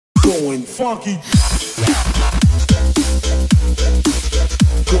Going funky. Go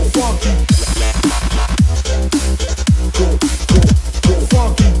funky. Go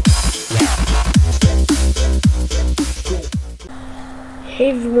funky. Hey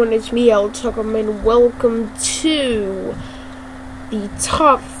everyone, it's me, Tuckerman, and welcome to the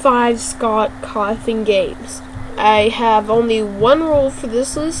top 5 Scott Cawthon games. I have only one rule for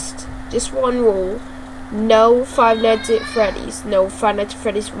this list, just one rule. No Five Nights at Freddy's. No Five Nights at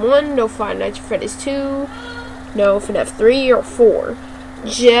Freddy's 1, no Five Nights at Freddy's 2, no FNAF 3 or 4.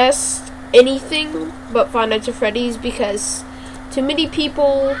 Just anything but Five Nights at Freddy's, because too many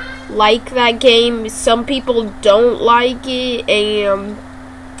people like that game. Some people don't like it, and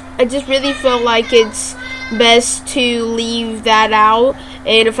I just really feel like it's best to leave that out.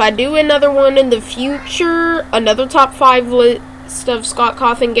 And if I do another one in the future, another top 5 list of Scott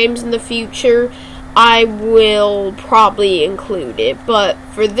Cawthon games in the future, I will probably include it. But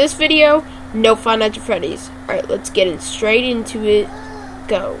for this video, no Five Nights at Freddy's. Alright, let's get straight into it.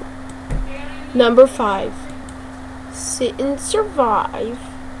 Go. Number 5. Sit and Survive.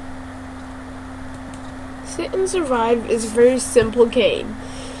 Sit and Survive is a very simple game.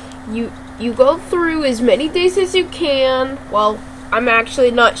 You go through as many days as you can. Well, I'm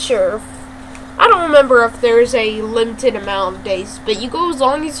actually not sure. I don't remember if there's a limited amount of days, but you go as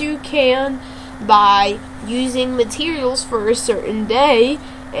long as you can by using materials for a certain day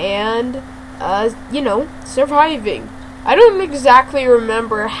and, surviving. I don't exactly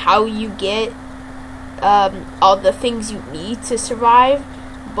remember how you get all the things you need to survive,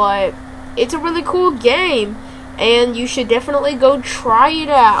 but it's a really cool game, and you should definitely go try it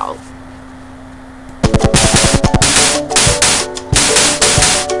out.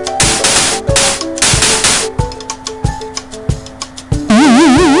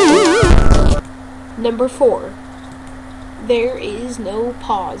 Number 4. There is no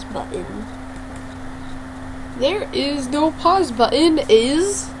pause button. There is no pause button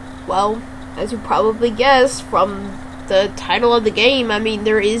is, well, as you probably guessed from the title of the game, I mean,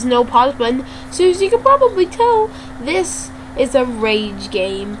 there is no pause button. So as you can probably tell, this is a rage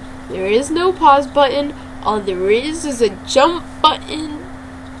game. There is no pause button. All there is a jump button,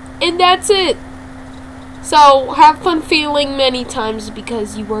 and that's it. So have fun failing many times,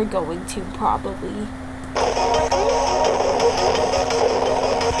 because you are going to probably.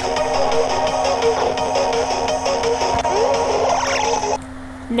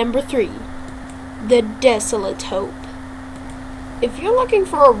 Number 3. The Desolate Hope. If you're looking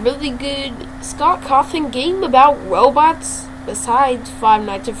for a really good Scott Cawthon game about robots, besides Five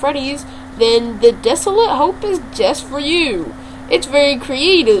Nights at Freddy's, then The Desolate Hope is just for you. It's very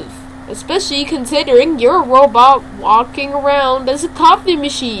creative, especially considering you're a robot walking around as a coffee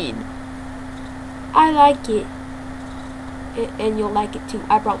machine. I like it, and you'll like it too,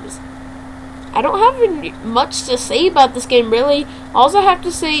 I promise. I don't have much to say about this game, really. All I have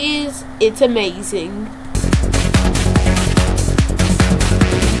to say is, it's amazing.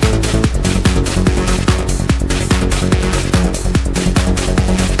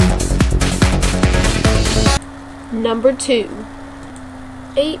 Number 2.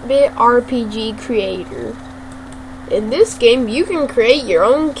 8-Bit RPG Creator. In this game, you can create your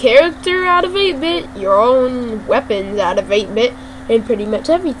own character out of 8-Bit, your own weapons out of 8-Bit, and pretty much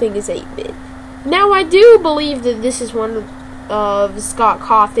everything is 8-Bit. Now, I do believe that this is one of Scott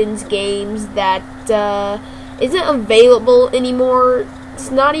Cawthon's games that isn't available anymore. It's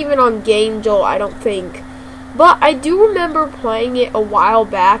not even on Game Jolt, I don't think. But I do remember playing it a while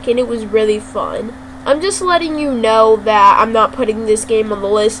back, and it was really fun. I'm just letting you know that I'm not putting this game on the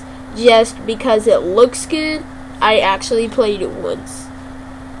list just because it looks good. I actually played it once.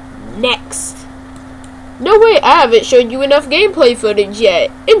 Next. No way, I haven't showed you enough gameplay footage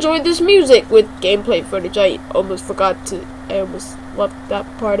yet. Enjoy this music with gameplay footage. I almost left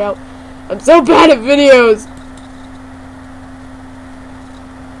that part out. I'm so bad at videos.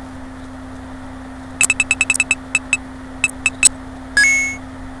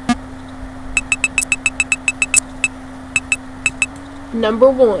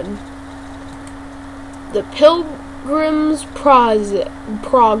 Number 1. The Pilgrim's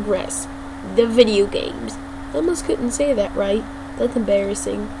Progress. The video games. I almost couldn't say that right. That's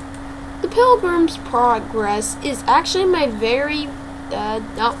embarrassing. The Pilgrim's Progress is actually my very,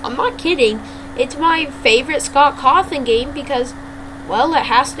 no, I'm not kidding. It's my favorite Scott Cawthon game because, well, it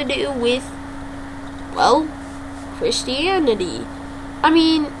has to do with, well, Christianity. I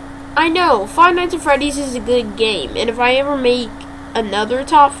mean, I know Five Nights at Freddy's is a good game, and if I ever make another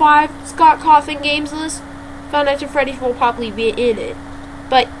top 5 Scott Cawthon games list, Five Nights at Freddy's will probably be in it.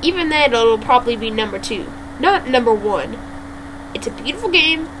 But even then, it'll probably be number 2, not number 1. It's a beautiful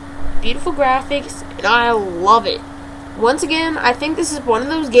game, beautiful graphics, and I love it. Once again, I think this is one of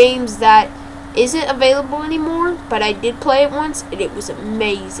those games that isn't available anymore, but I did play it once, and it was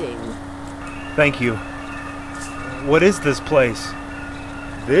amazing. Thank you. What is this place?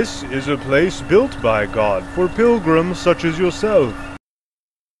 This is a place built by God for pilgrims such as yourself.